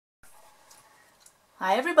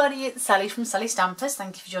Hi everybody, it's Sally from Sally Stampers.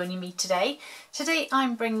 Thank you for joining me today. Today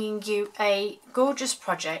I'm bringing you a gorgeous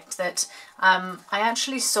project that I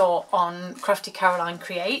actually saw on Crafty Caroline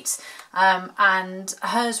Creates, and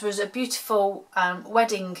hers was a beautiful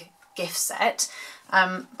wedding gift set,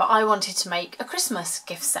 but I wanted to make a Christmas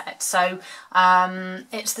gift set. So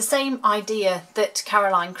it's the same idea that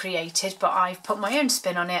Caroline created, but I've put my own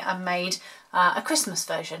spin on it and made a Christmas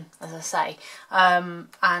version, as I say,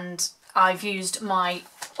 and I've used my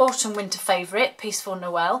autumn winter favourite, Peaceful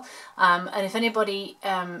Noel, and if anybody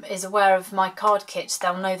is aware of my card kits,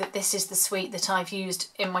 they'll know that this is the suite that I've used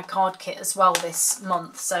in my card kit as well this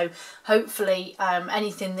month. So hopefully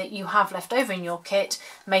anything that you have left over in your kit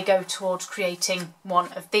may go towards creating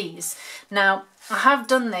one of these. Now, I have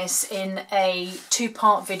done this in a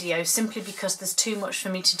two-part video simply because there's too much for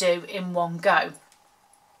me to do in one go.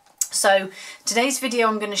 So today's video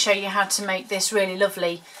I'm going to show you how to make this really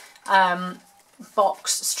lovely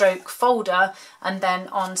box stroke folder, and then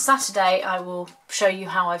on Saturday I will show you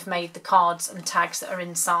how I've made the cards and tags that are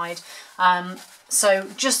inside. So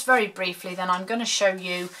just very briefly then, I'm going to show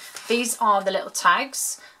you, these are the little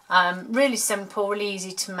tags, really simple, really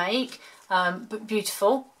easy to make, but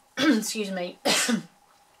beautiful. Excuse me.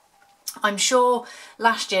 I'm sure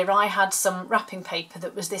last year I had some wrapping paper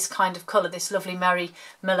that was this kind of colour, this lovely Merry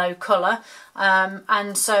Mellow colour,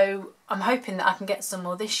 and so I'm hoping that I can get some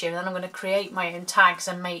more this year. Then I'm going to create my own tags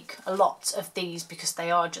and make a lot of these because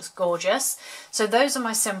they are just gorgeous. So those are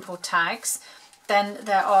my simple tags. Then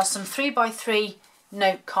there are some 3x3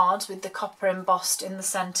 note cards with the copper embossed in the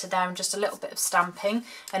centre there and just a little bit of stamping,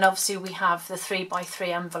 and obviously we have the 3x3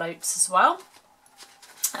 envelopes as well.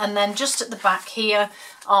 And then just at the back here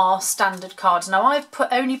are standard cards. Now I've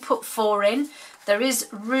only put 4 in. There is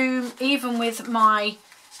room, even with my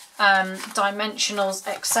dimensionals,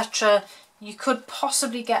 etc. You could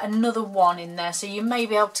possibly get another 1 in there, so you may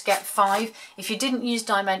be able to get 5. If you didn't use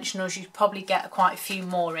dimensionals, you'd probably get quite a few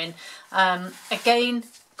more in. Again,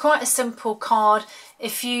 quite a simple card.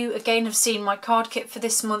 If you again have seen my card kit for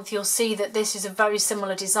this month, you'll see that this is a very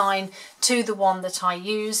similar design to the one that I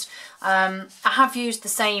used. I have used the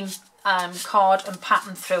same card and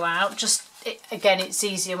pattern throughout. Again, it's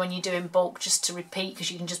easier when you do in bulk just to repeat, because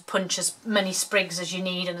you can just punch as many sprigs as you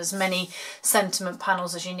need and as many sentiment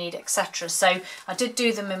panels as you need, etc. So I did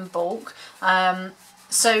do them in bulk.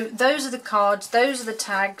 So those are the cards, those are the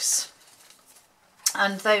tags,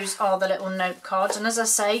 and those are the little note cards. And as I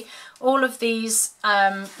say, all of these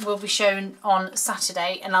will be shown on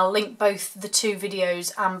Saturday, and I'll link both the 2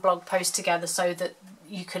 videos and blog posts together so that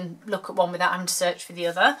you can look at one without having to search for the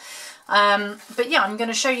other. But yeah, I'm going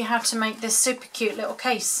to show you how to make this super cute little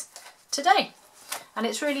case today, and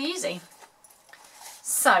it's really easy.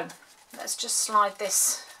 So let's just slide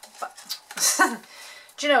this.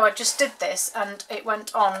 Do you know, I just did this and it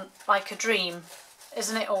went on like a dream.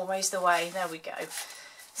 Isn't it always the way? There we go.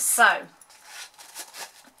 So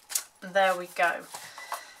there we go.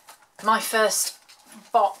 My first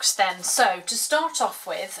box then. So to start off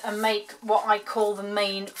with and make what I call the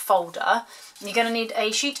main folder, you're going to need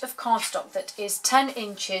a sheet of cardstock that is 10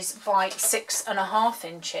 inches by 6.5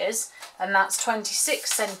 inches, and that's 26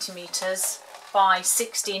 centimetres by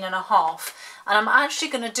 16.5. And I'm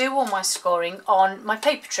actually going to do all my scoring on my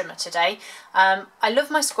paper trimmer today. I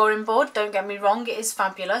love my scoring board, don't get me wrong, it is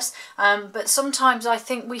fabulous, but sometimes I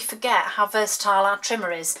think we forget how versatile our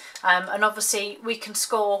trimmer is, and obviously we can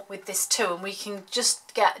score with this too, and we can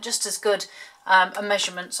just get just as good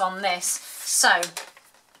measurements on this. So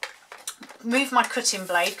move my cutting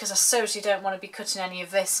blade because I seriously don't want to be cutting any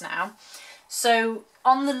of this now. So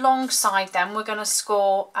on the long side then, we're going to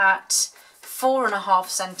score at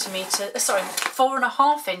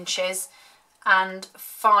 4.5 inches and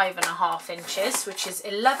 5.5 inches, which is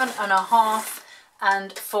 11.5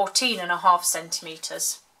 and 14.5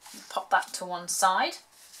 centimetres. Pop that to one side.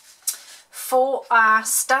 For our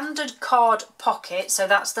standard card pocket, so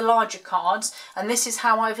that's the larger cards, and this is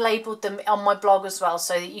how I've labelled them on my blog as well,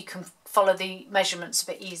 so that you can follow the measurements a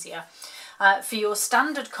bit easier. For your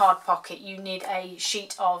standard card pocket, you need a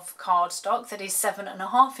sheet of cardstock that is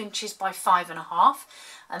 7.5 inches by 5.5,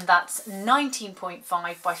 and that's 19.5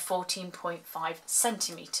 by 14.5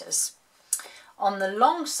 centimetres. On the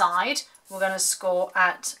long side, we're going to score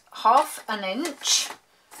at 1/2 inch,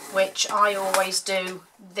 which I always do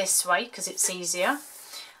this way because it's easier.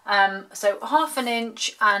 So 1/2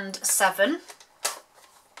 inch and 7.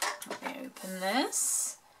 Let me open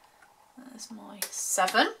this. There's my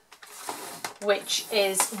 7. Which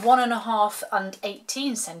is 1.5 and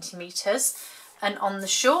 18 centimetres, and on the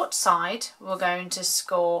short side we're going to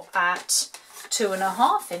score at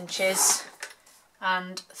 2.5 inches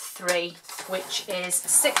and 3, which is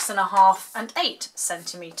 6.5 and 8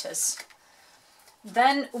 centimetres.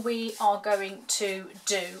 Then we are going to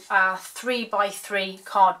do our 3x3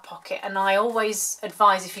 card pocket, and I always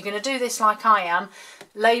advise, if you're going to do this like I am,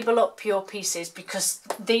 label up your pieces, because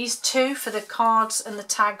these two for the cards and the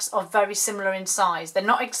tags are very similar in size. They're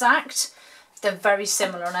not exact, they're very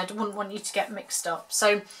similar, and I wouldn't want you to get mixed up.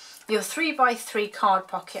 So your 3x3 card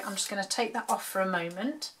pocket, I'm just going to take that off for a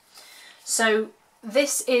moment. So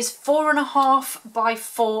this is 4.5 by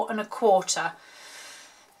 4.25.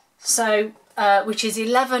 So which is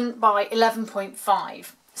 11 by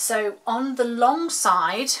 11.5. So on the long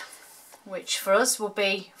side, which for us will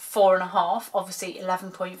be 4.5, obviously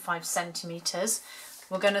 11.5 centimetres,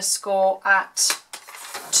 we're going to score at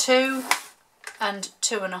 2 and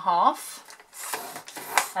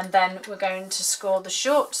 2.5, and then we're going to score the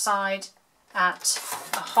short side at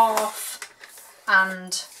 1/2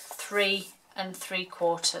 and 3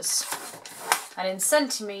 3/4. And in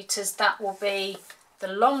centimetres that will be the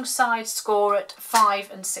long side score at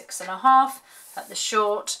 5 and 6.5, at the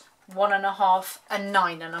short 1.5 and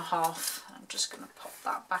 9.5. I'm just going to pop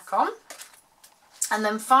that back on. And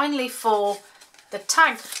then finally for the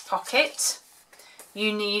tag pocket,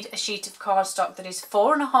 you need a sheet of cardstock that is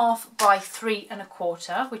 4.5 by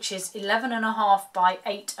 3.25, which is 11.5 by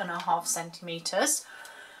 8.5 centimetres.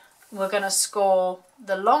 We're going to score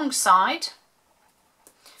the long side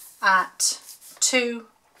at 2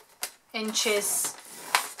 inches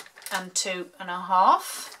and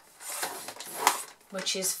 2.5,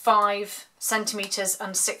 which is 5 centimetres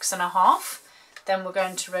and 6.5. Then we're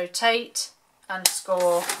going to rotate and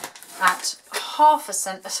score at half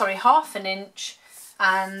an inch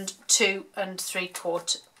and 2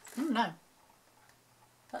 3/4. Oh, no,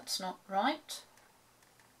 that's not right.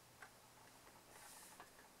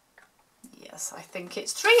 Yes, I think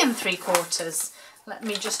it's 3 3/4. Let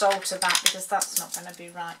me just alter that, because that's not going to be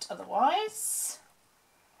right otherwise.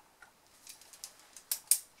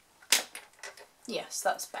 Yes,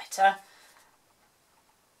 that's better.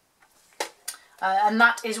 And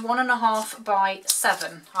that is 1.5 by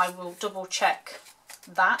 7. I will double check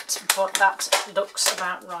that, but that looks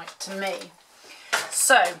about right to me.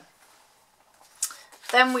 So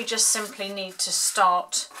then we just simply need to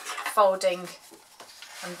start folding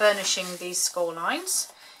and burnishing these score lines.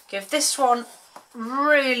 Give this one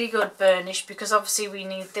really good burnish, because obviously we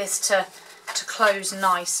need this to close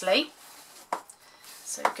nicely.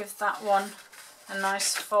 So give that one a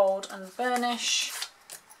nice fold and burnish,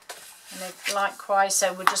 and likewise,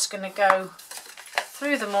 so we're just going to go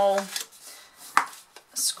through them all,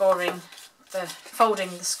 folding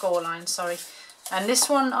the score line, sorry. And this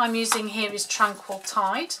one I'm using here is Tranquil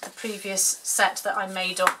Tide. The previous set that I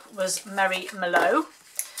made up was Merry Mellow,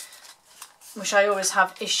 which I always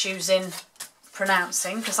have issues in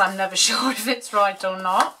pronouncing, because I'm never sure if it's right or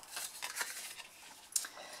not.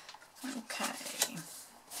 Okay.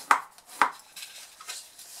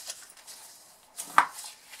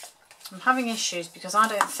 I'm having issues because I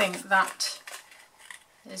don't think that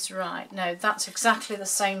is right. No, that's exactly the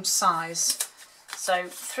same size. So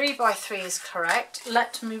 3 by 3 is correct.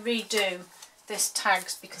 Let me redo this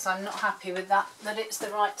tags, because I'm not happy with that it's the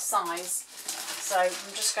right size. So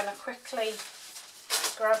I'm just going to quickly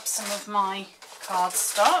grab some of my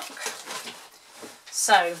cardstock.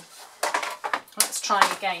 So let's try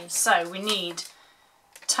again. So we need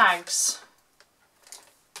tags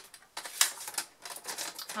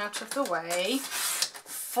out of the way,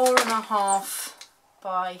 4.5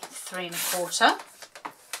 by 3.25.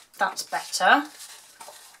 That's better.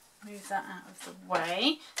 Move that out of the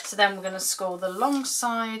way. So then we're going to score the long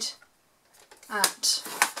side at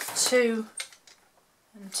 2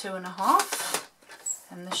 and 2.5,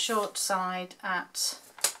 and the short side at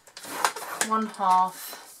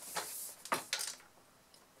 1/2,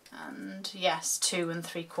 and yes, 2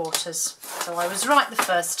 3/4. So I was right the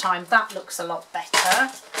first time. That looks a lot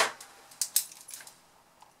better.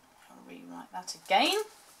 I'll rewrite that again.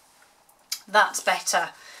 That's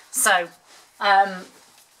better. So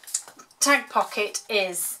tag pocket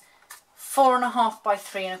is 4.5 by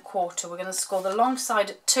 3.25. We're going to score the long side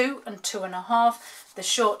at 2 and 2.5, the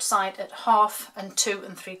short side at 1/2 and 2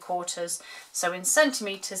 3/4. So in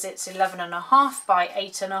centimetres it's 11.5 by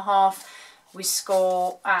 8.5. We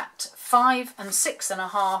score at 5 and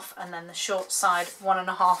 6.5, and then the short side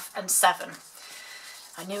 1.5 and 7.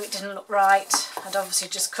 I knew it didn't look right. I'd obviously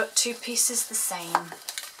just cut two pieces the same.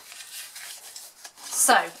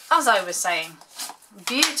 So, as I was saying,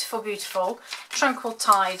 beautiful, beautiful, Tranquil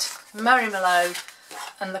Tide, Merry Mellow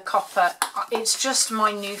and the copper. It's just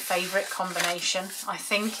my new favourite combination. I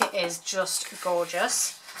think it is just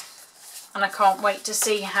gorgeous. and I can't wait to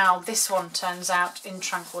see how this one turns out in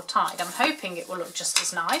Tranquil Tide. I'm hoping it will look just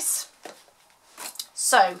as nice.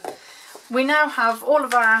 So we now have all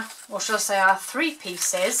of our, or should I say our 3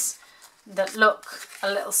 pieces that look a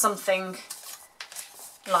little something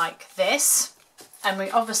like this, and we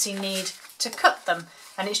obviously need to cut them,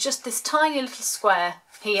 and it's just this tiny little square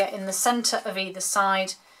here in the centre of either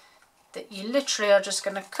side that you literally are just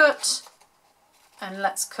going to cut, and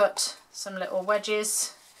let's cut some little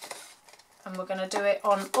wedges, and we're going to do it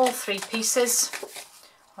on all 3 pieces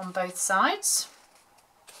on both sides.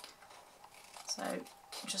 So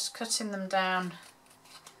just cutting them down,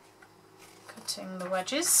 cutting the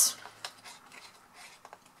wedges.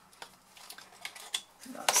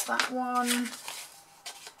 That's that one.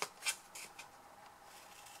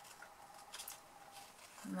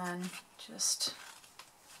 And then just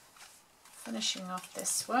finishing off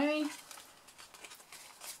this way.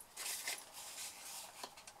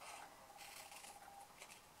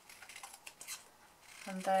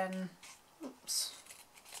 And then, oops.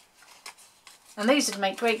 And these would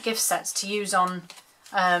make great gift sets to use on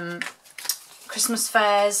Christmas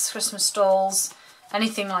fairs, Christmas stalls,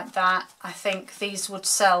 anything like that. I think these would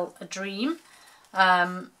sell a dream.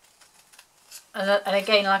 And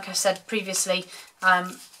again, like I said previously,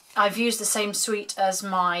 I've used the same suite as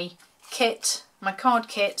my kit, my card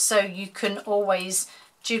kit, so you can always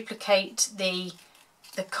duplicate the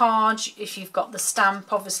card if you've got the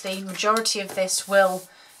stamp. Obviously, majority of this will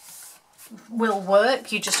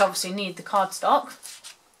work. You just obviously need the cardstock.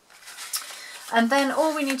 And then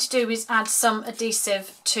all we need to do is add some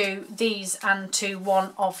adhesive to these and to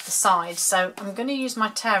one of the sides. So I'm going to use my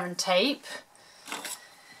tear and tape,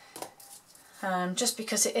 just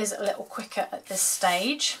because it is a little quicker at this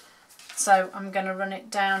stage. So I'm going to run it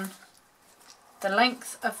down the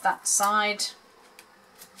length of that side,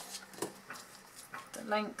 the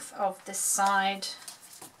length of this side,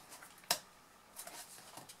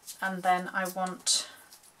 and then I want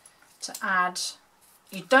to add,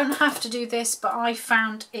 you don't have to do this, but I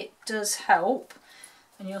found it does help,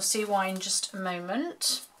 and you'll see why in just a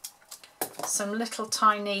moment, some little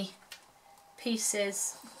tiny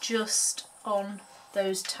pieces just on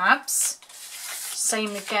those tabs.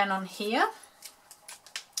 Same again on here.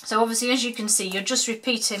 So obviously, as you can see, you're just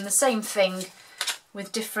repeating the same thing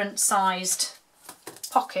with different sized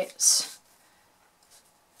pockets,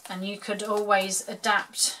 and you could always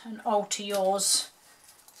adapt and alter yours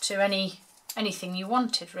to anything you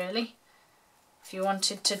wanted, really. If you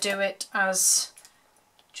wanted to do it as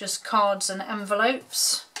just cards and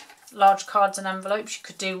envelopes, large cards and envelopes, you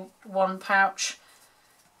could do one pouch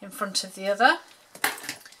in front of the other,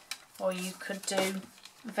 or you could do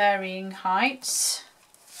varying heights.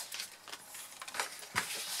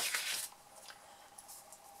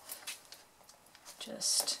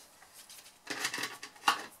 Just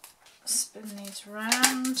spin these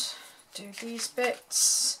around, do these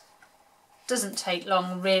bits. Doesn't take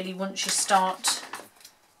long really once you start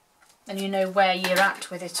and you know where you're at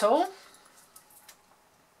with it all.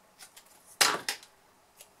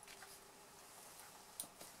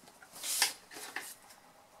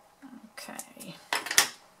 Okay,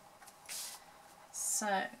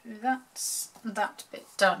 so that's that bit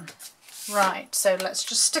done. Right, so let's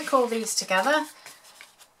just stick all these together.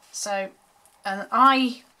 So, and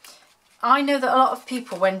I know that a lot of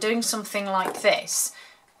people, when doing something like this,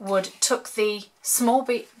 would tuck the small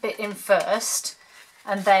bit in first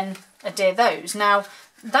and then adhere those. Now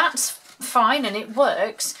that's fine and it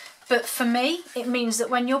works, but for me it means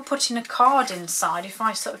that when you're putting a card inside, if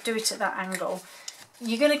I sort of do it at that angle,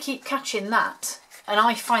 you're going to keep catching that, and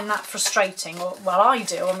I find that frustrating, or well, I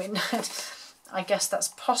do. I mean I guess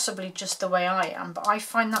that's possibly just the way I am, but I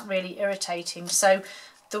find that really irritating. So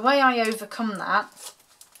the way I overcome that,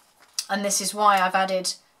 and this is why I've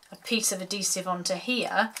added a piece of adhesive onto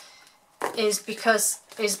here, is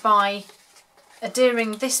by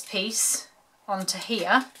adhering this piece onto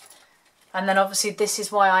here, and then obviously this is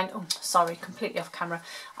why completely off camera,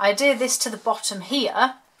 I adhere this to the bottom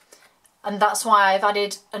here, and that's why I've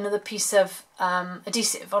added another piece of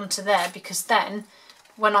adhesive onto there, because then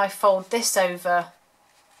when I fold this over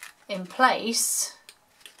in place,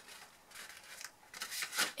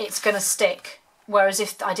 it's going to stick. Whereas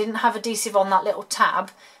if I didn't have adhesive on that little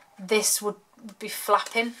tab, this would be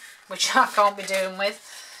flapping, which I can't be doing with.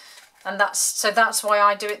 And that's why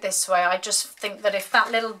I do it this way. I just think that if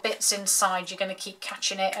that little bit's inside, you're going to keep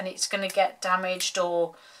catching it and it's going to get damaged,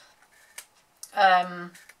 or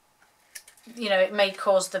you know, it may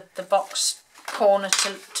cause the box corner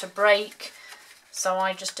to break. So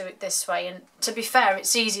I just do it this way, and to be fair,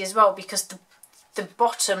 it's easy as well, because the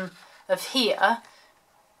bottom of here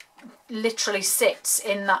literally sits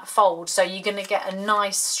in that fold, so you're going to get a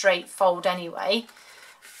nice straight fold anyway.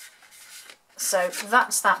 So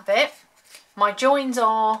that's that bit. My joins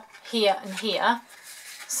are here and here,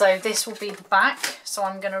 so this will be the back. So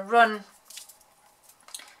I'm going to run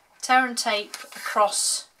tear and tape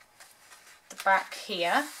across the back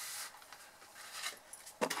here.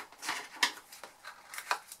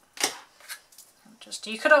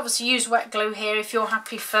 You could obviously use wet glue here if you're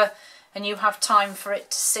happy for, and you have time for it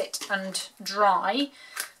to sit and dry.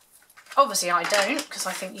 Obviously I don't, because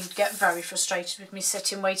I think you'd get very frustrated with me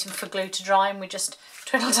sitting waiting for glue to dry and we just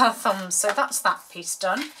twiddled our thumbs. So that's that piece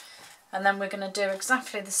done. And then we're going to do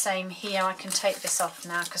exactly the same here. I can take this off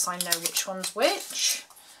now because I know which one's which.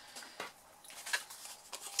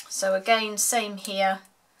 So again, same here.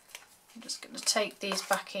 I'm just going to take these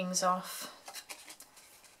backings off.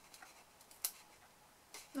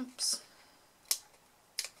 Oops.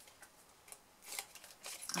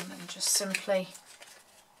 And then just simply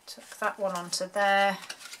tuck that one onto there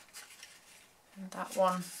and that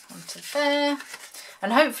one onto there.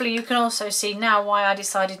 And hopefully you can also see now why I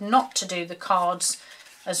decided not to do the cards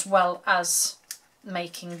as well as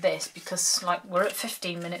making this, because like we're at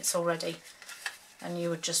 15 minutes already and you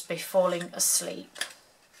would just be falling asleep.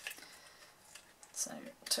 So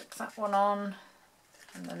tuck that one on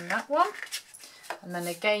and then that one. And then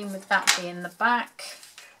again, with that being the back,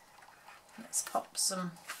 let's pop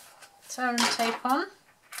some tear and tape on.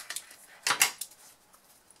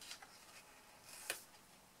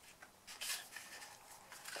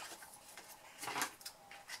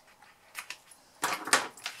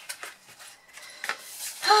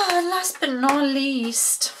 And last but not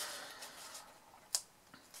least,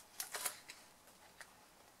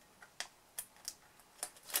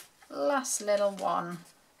 last little one.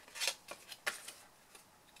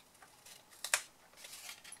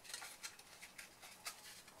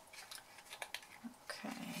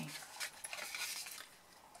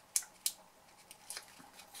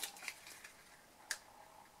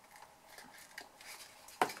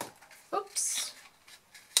 Oops.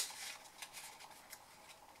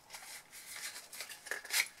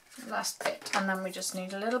 Last bit, and then we just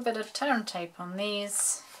need a little bit of tear and tape on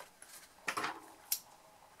these.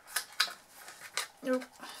 Oop.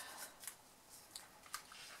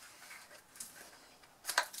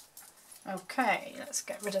 Okay, let's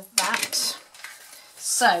get rid of that.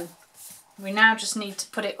 So we now just need to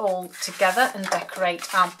put it all together and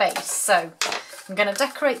decorate our base. So I'm going to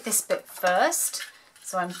decorate this bit first.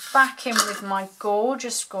 So I'm back in with my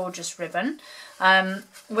gorgeous, gorgeous ribbon,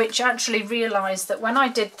 which actually realised that when I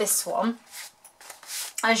did this one,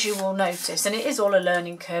 as you will notice, and it is all a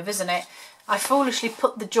learning curve, isn't it? I foolishly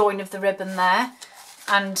put the join of the ribbon there,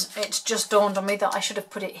 and it's just dawned on me that I should have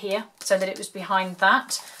put it here so that it was behind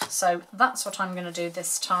that. So that's what I'm going to do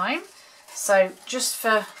this time. So just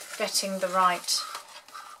for getting the right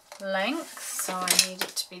length, so I need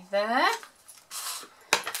it to be there.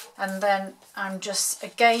 And then I'm just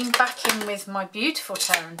again back in with my beautiful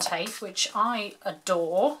tear and tape, which I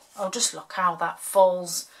adore. Oh, just look how that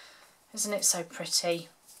falls. Isn't it so pretty?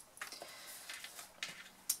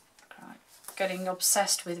 Right, getting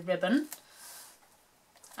obsessed with ribbon.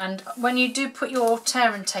 And when you do put your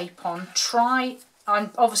tear and tape on, try,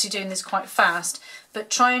 I'm obviously doing this quite fast,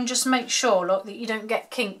 but try and just make sure, look, that you don't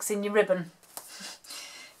get kinks in your ribbon,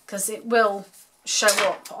 because it will show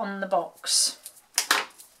up on the box.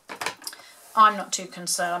 I'm not too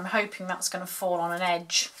concerned. I'm hoping that's going to fall on an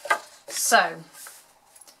edge. So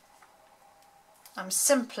I'm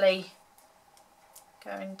simply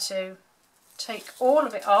going to take all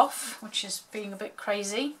of it off, which is being a bit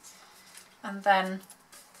crazy, and then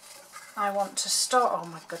I want to start, oh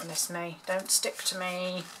my goodness me, don't stick to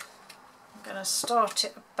me. I'm going to start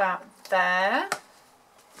it about there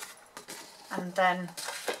and then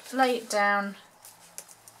lay it down.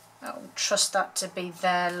 Oh, trust that to be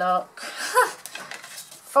there, look.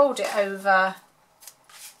 Fold it over,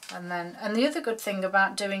 and then, and the other good thing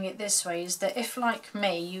about doing it this way is that if, like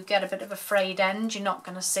me, you get a bit of a frayed end, you're not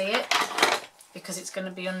going to see it because it's going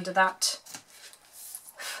to be under that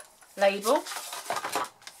label.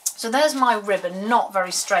 So there's my ribbon, not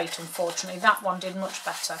very straight unfortunately, that one did much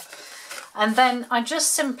better. And then I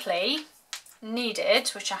just simply needed,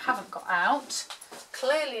 which I haven't got out,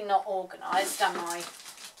 clearly not organised, am I?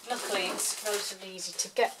 Luckily it's relatively easy to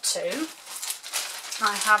get to.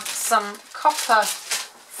 I have some copper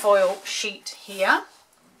foil sheet here,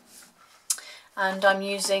 and I'm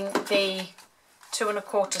using the 2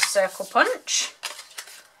 1/4 circle punch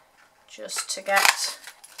just to get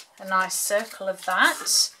a nice circle of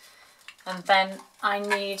that. And then I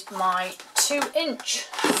need my 2 inch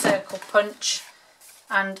circle punch,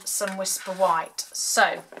 and some Whisper White.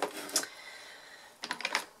 So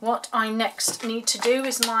what I next need to do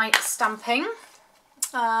is my stamping.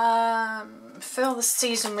 Fill the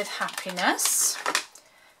season with happiness.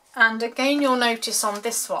 And again, you'll notice on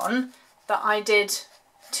this one that I did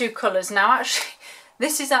 2 colours. Now actually,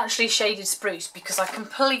 this is actually shaded spruce because I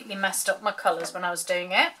completely messed up my colours when I was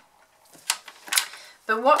doing it.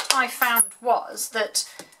 But what I found was that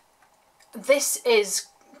this is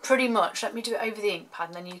pretty much, let me do it over the ink pad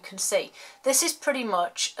and then you can see, this is pretty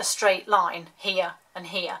much a straight line here and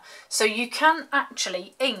here. So you can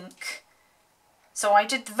actually ink, so I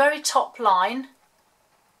did the very top line,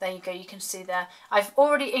 there you go, you can see there. I've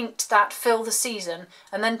already inked that fill the season,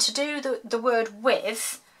 and then to do the word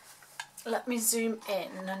with, let me zoom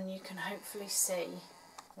in and you can hopefully see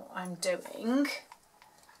what I'm doing.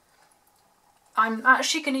 I'm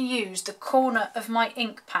actually going to use the corner of my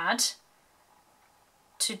ink pad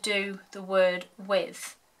to do the word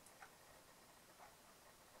with.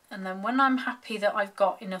 And then when I'm happy that I've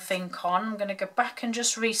got enough ink on, I'm going to go back and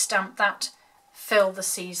just restamp that fill the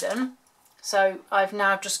season. So I've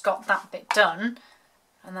now just got that bit done,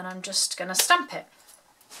 and then I'm just going to stamp it.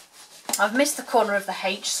 I've missed the corner of the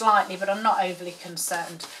H slightly, but I'm not overly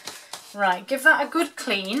concerned. Right, give that a good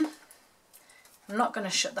clean. I'm not going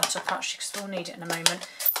to shut that up actually because we'll need it in a moment.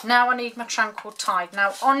 Now I need my Tranquil Tide.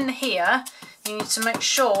 Now on here you need to make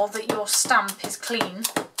sure that your stamp is clean,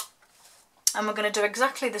 and we're going to do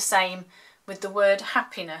exactly the same with the word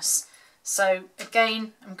happiness. So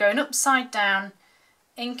again, I'm going upside down,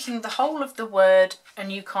 inking the whole of the word,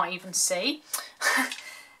 and you can't even see.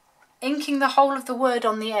 Inking the whole of the word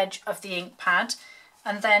on the edge of the ink pad,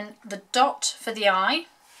 and then the dot for the I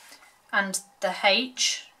and the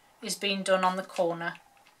H is being done on the corner.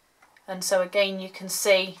 And so again you can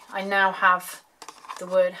see I now have the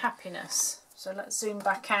word happiness. So let's zoom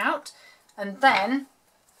back out, and then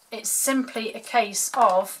it's simply a case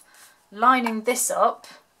of lining this up.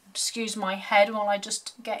 Excuse my head while I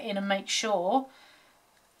just get in and make sure.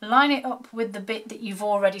 Line it up with the bit that you've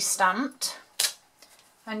already stamped,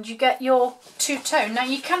 and you get your two-tone. Now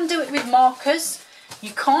you can do it with markers,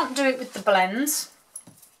 you can't do it with the blends,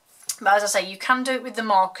 but as I say, you can do it with the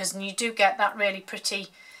markers and you do get that really pretty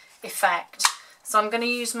effect. So I'm going to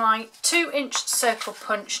use my 2-inch circle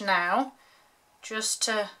punch now just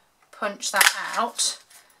to punch that out,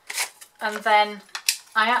 and then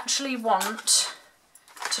I actually want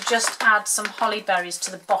to just add some holly berries to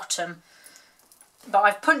the bottom, but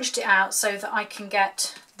I've punched it out so that I can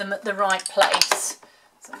get them at the right place.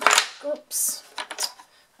 So, oops,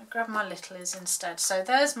 I'll grab my littlies instead. So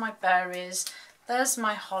there's my berries, there's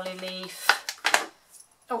my holly leaf.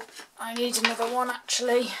 Oh, I need another one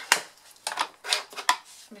actually,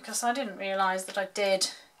 because I didn't realise that I did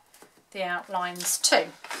the outlines too.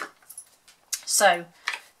 So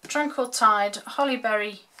Tranquil Tide,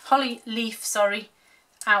 holly leaf, sorry,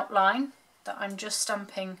 outline that I'm just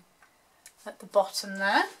stamping at the bottom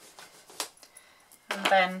there, and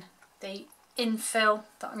then the infill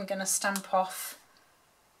that I'm going to stamp off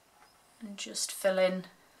and just fill in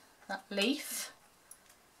that leaf.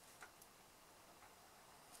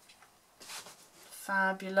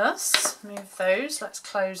 Fabulous. Move those, let's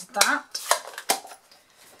close that.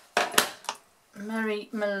 Merry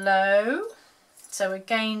Mellow. So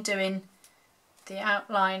again doing the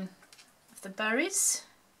outline of the berries.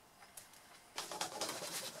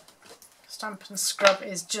 Stamp and Scrub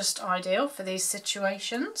is just ideal for these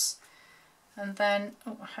situations. And then,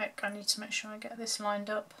 oh heck, I need to make sure I get this lined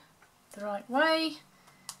up the right way.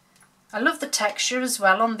 I love the texture as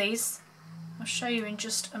well on these. I'll show you in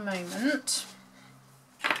just a moment.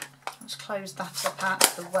 Let's close that up out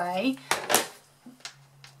of the way.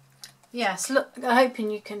 Yes, look, I'm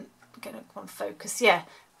hoping you can get it on focus. Yeah,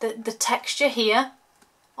 the texture here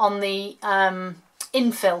on the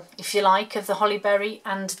infill, if you like, of the holly berry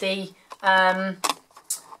and the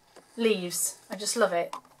leaves. I just love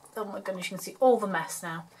it. Oh my goodness, you can see all the mess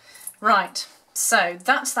now. Right, so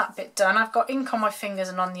that's that bit done. I've got ink on my fingers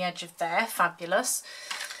and on the edge of there. Fabulous.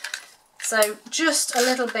 So just a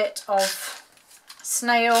little bit of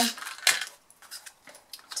snail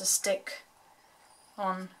to stick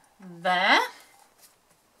on there.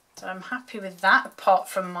 So I'm happy with that, apart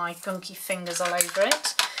from my gunky fingers all over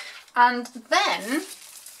it. And then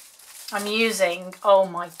I'm using, oh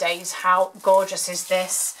my days, how gorgeous is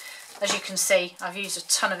this? As you can see, I've used a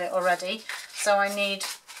ton of it already. So I need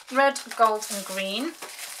red, gold and green,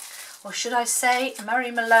 or should I say Merry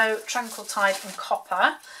Mellow, Tranquil Tide and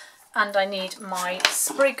copper. And I need my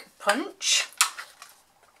sprig punch,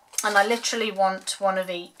 and I literally want one of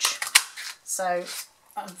each. So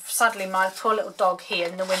sadly my poor little dog here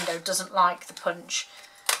in the window doesn't like the punch.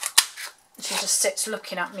 She just sits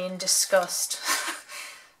looking at me in disgust.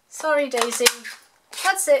 Sorry Daisy.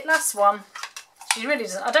 That's it, last one. She really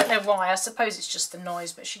doesn't, I don't know why, I suppose it's just the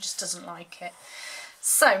noise, but she just doesn't like it.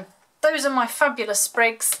 So, those are my fabulous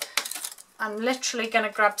sprigs. I'm literally going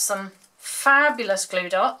to grab some fabulous glue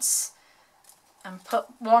dots and put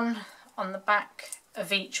one on the back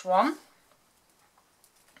of each one.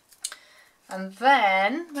 And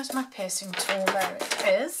then, where's my piercing tool? There it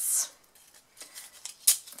is.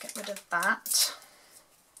 Get rid of that.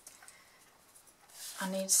 I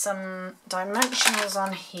need some dimensionals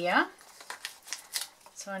on here.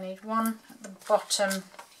 So I need one at the bottom.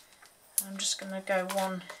 I'm just going to go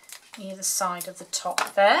one either side of the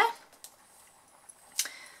top there.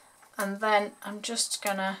 And then I'm just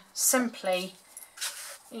going to simply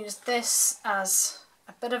use this as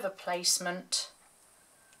a bit of a placement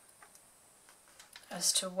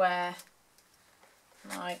as to where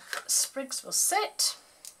my sprigs will sit.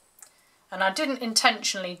 And I didn't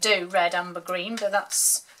intentionally do red, amber, green, but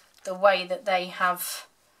that's the way that they have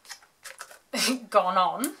gone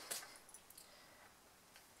on.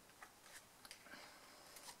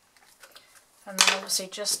 And then obviously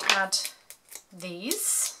just add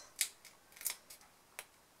these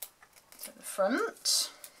to the front.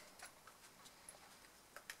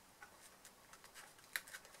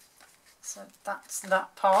 So that's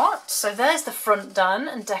that part. So there's the front done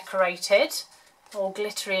and decorated, all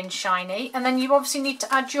glittery and shiny. And then you obviously need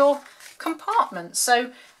to add your compartments.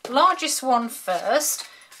 So largest one first.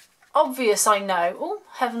 Obvious, I know. Oh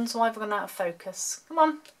heavens, why have I gone out of focus? Come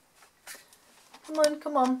on. Come on,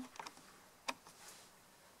 come on.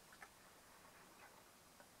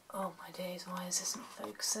 Oh my days, why is this not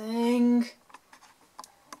focusing?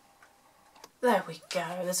 There we go,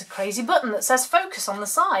 there's a crazy button that says focus on the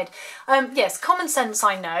side. Yes, common sense,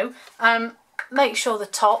 I know. Make sure the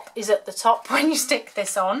top is at the top when you stick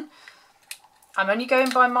this on. I'm only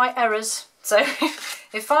going by my errors, so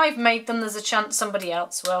if I've made them, there's a chance somebody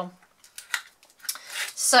else will.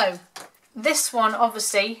 So, this one,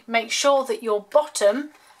 obviously, make sure that your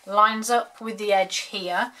bottom lines up with the edge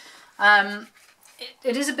here.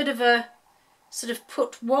 It is a bit of a sort of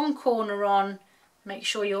put one corner on, make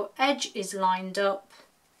sure your edge is lined up,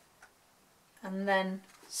 and then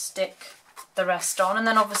stick the rest on. And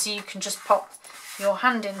then obviously you can just pop your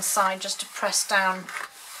hand inside just to press down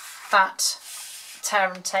that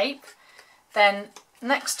tear and tape. Then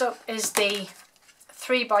next up is the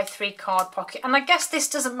 3x3 card pocket, and I guess this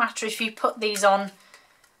doesn't matter if you put these on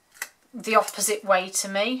the opposite way to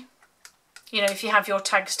me. You know, if you have your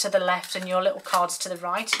tags to the left and your little cards to the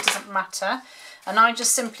right, it doesn't matter. And I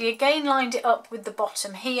just simply again lined it up with the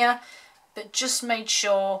bottom here, but just made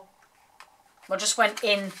sure, well, just went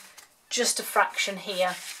in just a fraction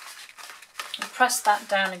here. And press that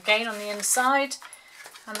down again on the inside.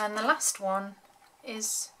 And then the last one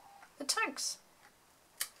is the tags.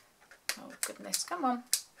 Oh goodness, come on.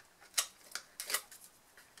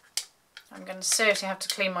 I'm going to seriously have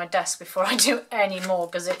to clean my desk before I do any more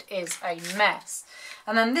because it is a mess.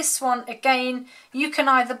 And then this one, again, you can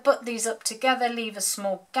either butt these up together, leave a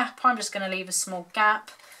small gap. I'm just going to leave a small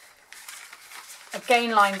gap.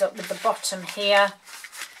 Again, lined up with the bottom here.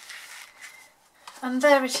 And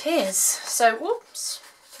there it is. So, whoops,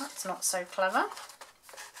 that's not so clever.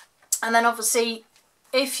 And then obviously,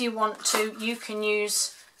 if you want to, you can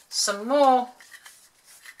use some more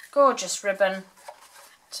gorgeous ribbon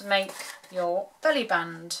to make your belly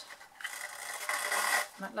band.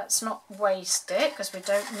 But let's not waste it because we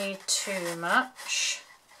don't need too much.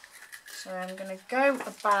 So I'm going to go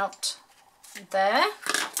about there.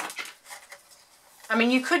 I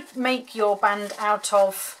mean, you could make your band out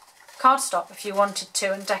of cardstock if you wanted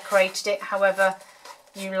to and decorated it however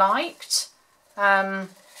you liked. I've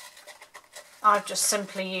just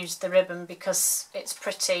simply used the ribbon because it's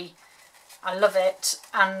pretty. I love it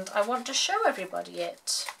and I want to show everybody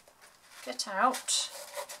it. Get out.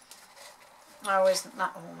 Oh, isn't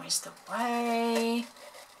that always the way?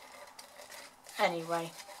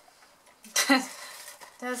 Anyway,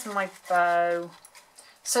 there's my bow.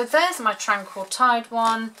 So there's my Tranquil Tide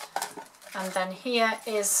one, and then here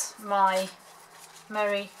is my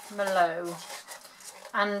Merry Mallow.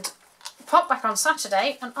 And pop back on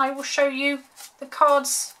Saturday and I will show you the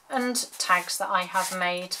cards and tags that I have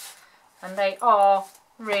made, and they are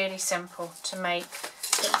really simple to make.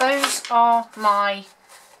 But those are my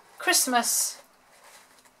Christmas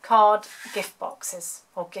card gift boxes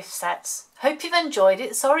or gift sets. Hope you've enjoyed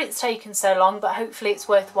it. Sorry it's taken so long, but hopefully it's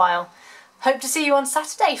worthwhile. Hope to see you on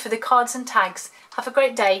Saturday for the cards and tags. Have a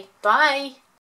great day. Bye.